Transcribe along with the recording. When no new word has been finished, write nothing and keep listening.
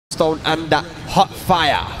stone and that hot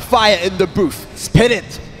fire. Fire in the booth. Spin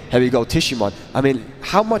it. Here we go, Tissuemon. I mean,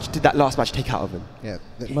 how much did that last match take out of him? Yeah,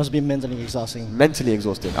 it must be mentally exhausting. Mentally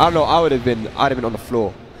exhausting. I don't know, I'd have been on the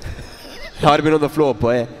floor. I'd have been on the floor,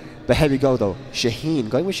 boy. But here we go though. Shaheen.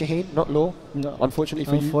 Going with Shaheen, not Law? No. Unfortunately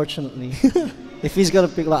for you? Unfortunately. If he's gonna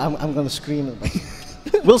pick Law, I'm gonna scream.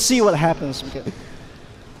 We'll see what happens. Okay.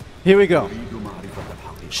 Here we go.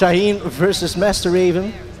 Shaheen versus Master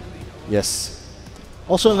Raven. Yes.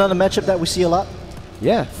 Also another matchup that we see a lot.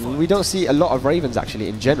 Yeah, we don't see a lot of Ravens actually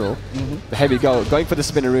in general. But here we go, going for the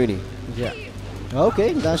spinneroonie. Yeah.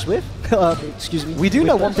 Okay, nice whiff. Excuse me. We do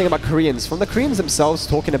know one thing about Koreans. From the Koreans themselves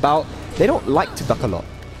talking about, they don't like to duck a lot.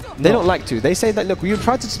 They don't like to. They say that, look, we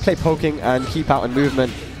try to just play poking and keep out in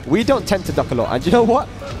movement. We don't tend to duck a lot. And you know what?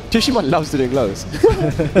 Tissuemon loves doing lows.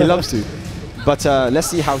 He loves to. But let's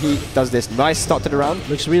see how he does this. Nice start to the round.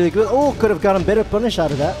 Looks really good. Oh, could have gotten better punish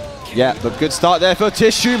out of that. Yeah, but good start there for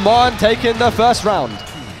Tissuemon, taking the first round.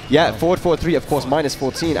 Yeah, forward 4-3, of course, minus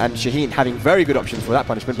 14, and Shaheen having very good options for that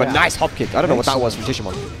punishment, but nice hop kick. I don't know what that was from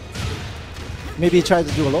Tissuemon. Maybe he tried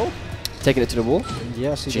to do a low? Taking it to the wall?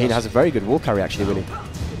 Yes, he Shaheen has a very good wall carry, actually, really.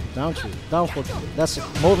 Down 3, down 4. That's it.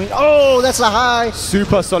 Moving. Oh, that's a high.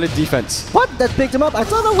 Super solid defense. What? That picked him up? I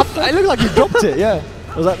thought that would. It looked like he dropped it, yeah.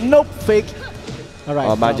 I was like, nope, fake. All right.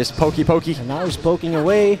 Oh, man, just pokey. And now he's poking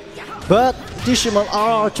away. But Tissuemon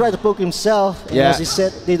tried to poke himself. And as he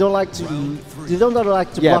said, they don't like to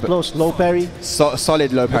block lows. Low parry.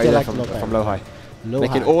 Solid low parry there from LowHigh.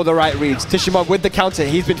 Making all the right reads. Tissuemon with the counter.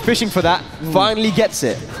 He's been fishing for that. Finally gets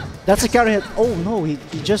it. That's a counter hit. Oh no, he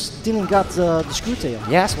just didn't got the screw tail.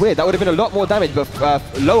 Yeah, that's weird. That would have been a lot more damage. But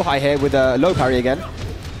LowHigh here with a low parry again.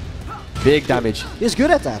 Big damage. He's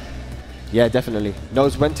good at that. Yeah, definitely.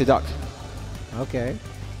 Knows when to duck. Okay.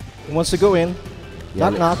 He wants to go in.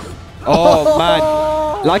 Knock. Oh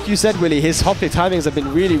man, like you said, Willie, his hop kick timings have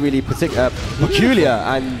been really peculiar,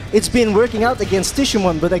 and it's been working out against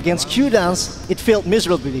Tissuemon, but against Q-downs, it failed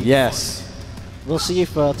miserably. Yes. We'll see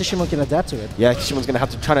if Tissuemon can adapt to it. Yeah, Tissuemon's going to have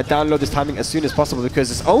to try to download this timing as soon as possible because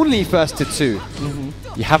it's only first to 2.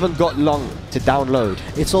 You haven't got long to download.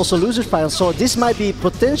 It's also loser's final, so this might be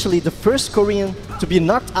potentially the first Korean to be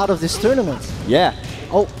knocked out of this tournament. Yeah.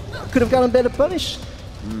 Oh, could have gotten better punish.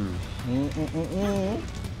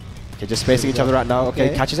 Okay, just spacing each other out now. Okay,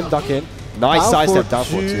 catches him ducking. Nice side step down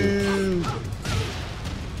for 2.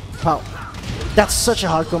 Wow. That's such a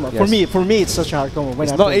hard combo. Yes. For me, it's such a hard combo.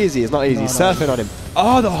 It's not easy. It's not easy. Surfing on him.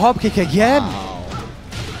 Oh, the hop kick again. Wow.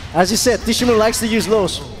 As you said, Tissuemon likes to use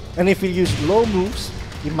lows, and if he uses low moves,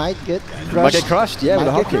 he might get crushed. Might get crushed. Yeah, with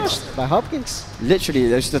the hop kicks. By hop kicks. Literally,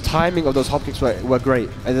 the timing of those hop kicks were great.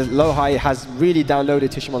 And the LowHigh has really downloaded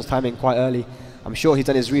Tissuemon's timing quite early. I'm sure he's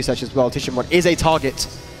done his research as well. Tissuemon is a target.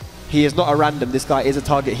 He is not a random. This guy is a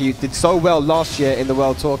target. He did so well last year in the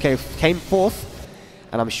World Tour. Came 4th.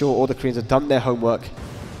 And I'm sure all the Koreans have done their homework.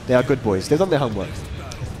 They are good boys. They've done their homework.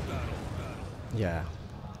 Yeah.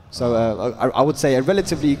 So I would say a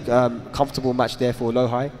relatively comfortable match there for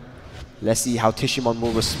LowHigh. Let's see how Tissuemon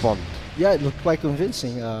will respond. Yeah, it looked quite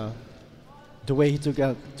convincing, the way he took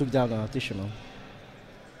down Tissuemon.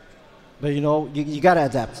 But you know, you gotta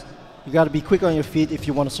adapt. You gotta be quick on your feet if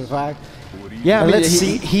you want to survive. Yeah, I mean, let's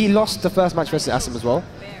see. He lost the first match versus Asim as well,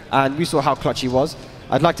 and we saw how clutch he was.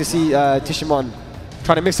 I'd like to see Tissuemon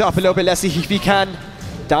trying to mix it up a little bit. Let's see if he can.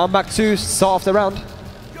 Down back 2, start off the round.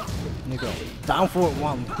 There you go. Down forward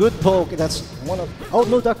 1. Good poke. That's one of. Oh,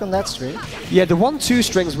 no duck on that string. Yeah, the 1-2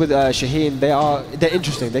 strings with Shaheen, they're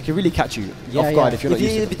interesting. They can really catch you off guard if you're not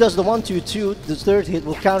used to them. If he does the 1-2-2, the third hit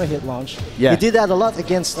will counter hit launch. Yeah. He did that a lot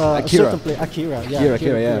against a certain player. Akira.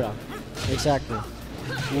 Yeah. Exactly.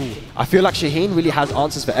 Ooh. I feel like Shaheen really has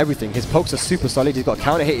answers for everything. His pokes are super solid. He's got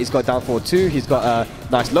counter hit. He's got down forward 2. He's got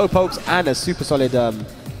nice low pokes and a super solid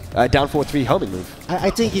down forward 3 homing move.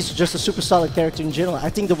 I think he's just a super solid character in general. I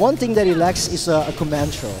think the one thing that he lacks is a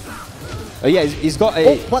command throw. Oh yeah, he's got a...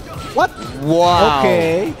 Oh, what? Wow.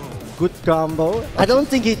 Okay. Good combo. Okay. I don't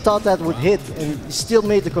think he thought that would hit, and he still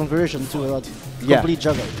made the conversion to a complete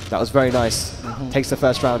juggle. That was very nice. Takes the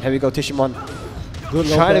first round. Here we go, Tissuemon. Good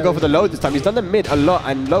trying to go for the low this time. He's done the mid a lot,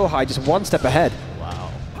 and LowHigh just 1 step ahead. Wow.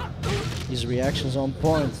 His reactions on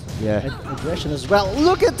point. Yeah. Aggression as well.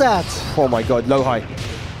 Look at that. Oh my god, LowHigh.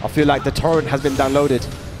 I feel like the torrent has been downloaded.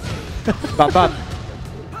 Bam bam.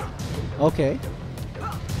 Okay.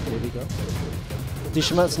 Here we go.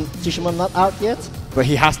 Tissuemon not out yet. But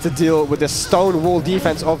he has to deal with the stone wall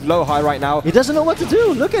defense of LowHigh right now. He doesn't know what to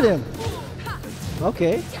do. Look at him.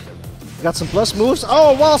 Okay. Got some plus moves.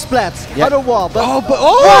 Oh, wall splat. Yep. Other wall. But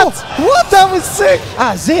What? That was sick.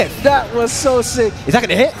 Ah, zip. That was so sick. Is that going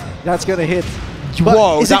to hit? That's going to hit.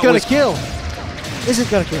 Whoa, is it going to kill? Is it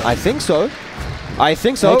gonna kill? I think so. I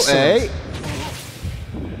think so. Excellent. Hey.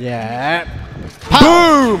 Yeah.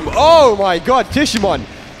 Boom! Oh my god, Tissuemon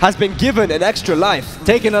has been given an extra life.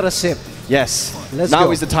 Take another sip. Yes. Let's now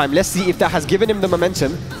go. is the time. Let's see if that has given him the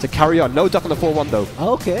momentum to carry on. No duck on the 4-1 though.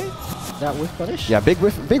 Okay. That whiff punish? Yeah, big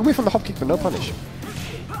whiff from the hop kick, but no punish.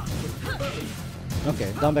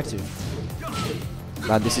 Okay, down back 2.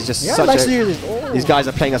 Man, this is just Yeah, such nice a... to hear this. Oh. These guys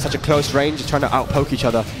are playing at such a close range, trying to outpoke each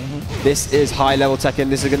other. This is high level Tekken.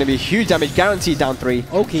 This is going to be huge damage, guaranteed down 3.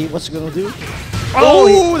 Okay, what's he gonna do?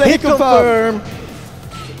 Oh, the hit hit confirm.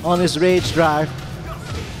 on his rage drive.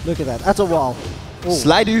 Look at that, at the wall. Oh,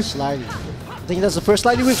 Slidey. Slidey. I think that's the first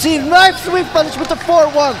slidey we've seen. Nice whiff punish with the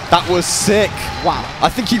 4-1. That was sick. Wow. I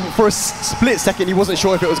think he, for a split second, he wasn't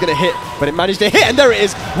sure if it was going to hit, but it managed to hit, and there it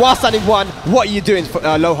is. While standing 1, what are you doing,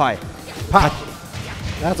 LowHigh? Pop.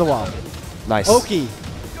 That's a wall. Nice. Okay,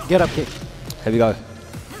 get up kick. Here we go.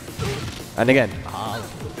 And again.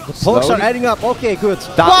 The pokes are adding up. Okay, good.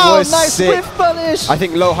 That wow, was nice sick. whiff punish. I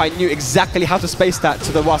think LowHigh knew exactly how to space that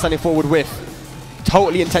to the while standing forward whiff.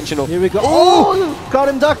 Totally intentional. Here we go. Oh, caught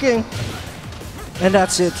him ducking. And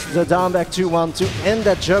that's it. The down back 2-1 to end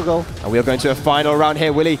that juggle. And we are going to a final round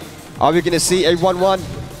here, Willie. Are we going to see a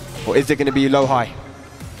 1-1? Or is it going to be LowHigh?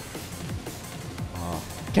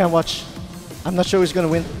 Can't watch. I'm not sure who's going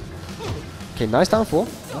to win. Okay, nice down 4.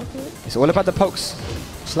 Okay. It's all about the pokes.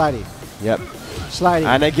 Slidey. Yep. Slidey.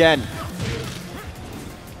 And again.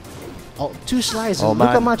 Oh, 2 slides. Oh, Look man.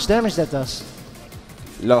 how much damage that does.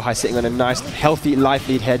 LowHigh sitting on a nice, healthy life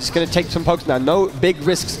lead here. Just going to take some pokes now. No big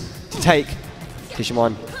risks to take.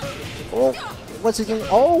 Tissuemon. Oh, what's he doing?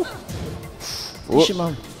 Oh!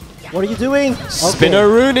 Tissuemon. What are you doing?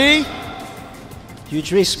 Spinneroonie.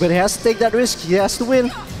 Huge risk, but he has to take that risk. He has to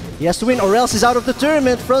win. He has to win, or else he's out of the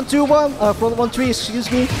tournament. Front 2-1, front 1-3,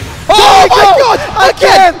 excuse me. Oh my god!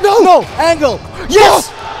 Again! No! Angle!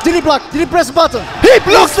 Yes! Did he block? Did he press the button? He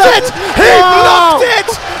blocked it! He blocked it!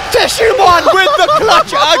 Tissuemon with the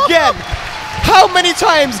clutch again! How many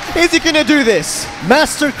times is he gonna do this?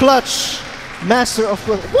 Master clutch. Master of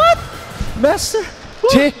clutch. What? Master?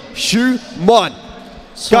 Tissuemon.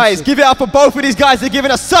 So Guys, sick. give it up for both of these guys. They're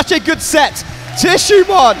giving us such a good set.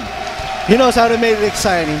 Tissuemon. He knows how to make it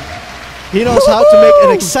exciting. He knows how to make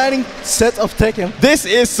an exciting set of Tekken. This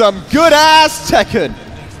is some good ass Tekken.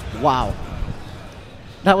 Wow.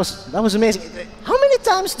 That was amazing. How many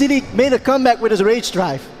times did he make a comeback with his rage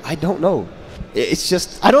drive? I don't know. It's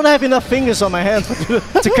just... I don't have enough fingers on my hands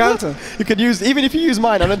to count them. You could use, even if you use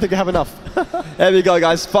mine, I don't think I have enough. There we go,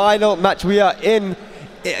 guys. Final match. We are in...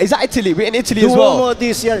 Is that Italy? We're in Italy as well.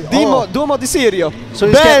 Duomo di Sirio. So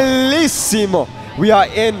he's Bellissimo. We are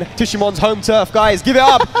in Tissuemon's home turf, guys. Give it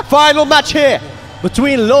up. Final match here.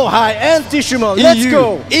 Between LowHigh and Tissuemon. Let's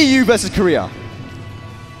go. EU versus Korea.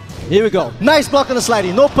 Here we go. Nice block on the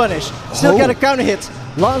slidey. No punish. Still got a counter hit.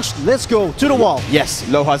 Launched. Let's go. To the wall. Yes,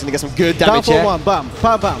 LowHigh's going to get some good Down damage for here. 1. Bam.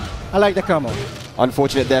 Bam. Bam. I like the combo.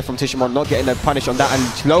 Unfortunate there from Tissuemon not getting a punish on that, and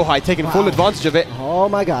LowHigh taking full advantage of it. Oh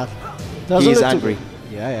my god. Doesn't He's look too angry. good.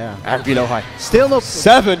 Yeah. Angry LowHigh. Still no...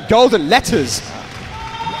 7 golden letters.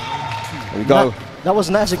 There we go. That was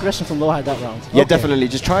nice aggression from LowHigh that round. Yeah, Okay. definitely.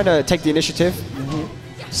 Just trying to take the initiative,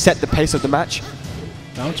 set the pace of the match.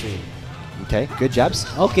 Round 3. Okay, good jabs.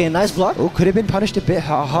 Okay, nice block. Oh, could have been punished a bit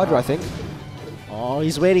harder, I think. Oh,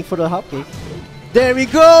 he's waiting for the hop kick. There we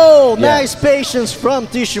go! Yeah. Nice patience from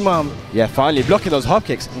Tissuemon. Yeah, finally blocking those hop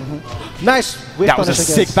kicks. Nice whip That was a punish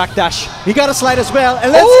sick against. backdash. He got a slide as well,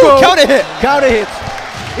 and let's Oh, go! counter hit! Counter hit.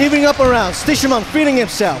 Evening up around. Tissuemon feeling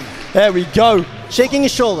himself. There we go. Shaking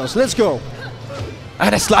his shoulders. Let's go.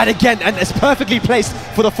 And a slide again, and it's perfectly placed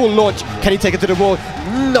for the full launch. Can he take it to the wall?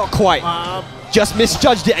 Not quite. Just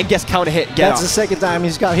misjudged it and gets counter hit. Get That's up. the second time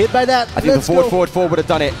he's got hit by that. I think Let's the go. forward would have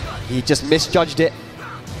done it. He just misjudged it.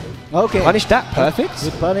 Okay. Punished that. Perfect.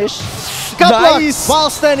 Good punish. Cut Nice. block while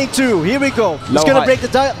standing 2. Here we go. He's Low gonna high. break the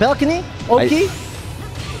balcony. Okay.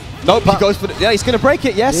 Nope, he goes for the... Yeah, he's going to break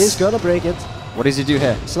it, yes. He's gonna break it. What does he do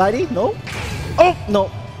here? Slidey? No. Oh no.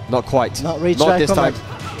 Not quite. Not rage Not drive this time.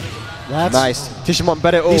 comeback. That's Nice. Tissuemon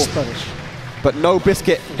bet it all. this punish. But no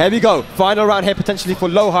biscuit. Here we go. Final round here potentially for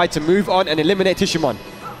LowHigh to move on and eliminate Tissuemon.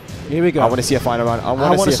 Here we go. I want to see a final round. I I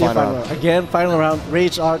want to see a final round. round. Again, final round.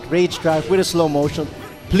 Rage arc, rage drive with a slow motion.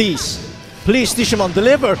 Please. Please, Tissuemon,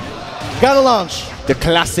 deliver. Gotta launch. The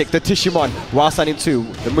classic, the Tissuemon, while standing 2,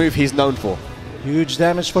 the move he's known for. Huge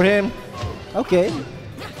damage for him. Okay.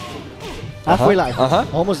 Halfway life.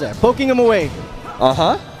 Almost there. Poking him away.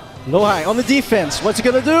 LowHigh on the defense. What's he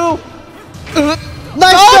gonna do?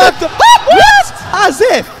 Nice shot! What? As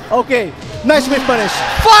if! Okay. Nice whip punish.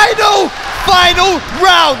 final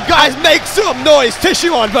round. Guys, make some noise.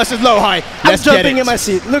 Tissuemon versus LowHigh. I'm jumping in my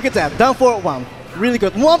seat. Look at that. Down 4-1. Really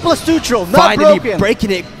good. 1+2 throw. Not Finally broken.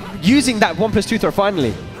 breaking it. Using that 1+2 throw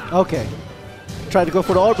finally. Okay. Try to go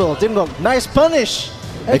for the orbital. Didn't go. Nice punish.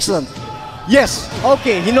 Excellent. Yes.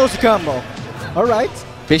 Okay. He knows the combo. All right.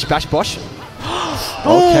 Bish bash bosh.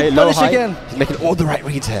 Okay. Punish LowHigh. again. He's making all the right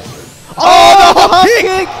reads here. Oh, the hop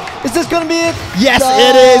kick! Is this gonna be it? Yes,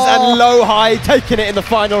 it is, and LowHigh taking it in the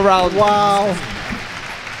final round. Wow.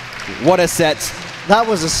 What a set. That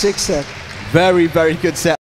was a 6 set. Very, very good set.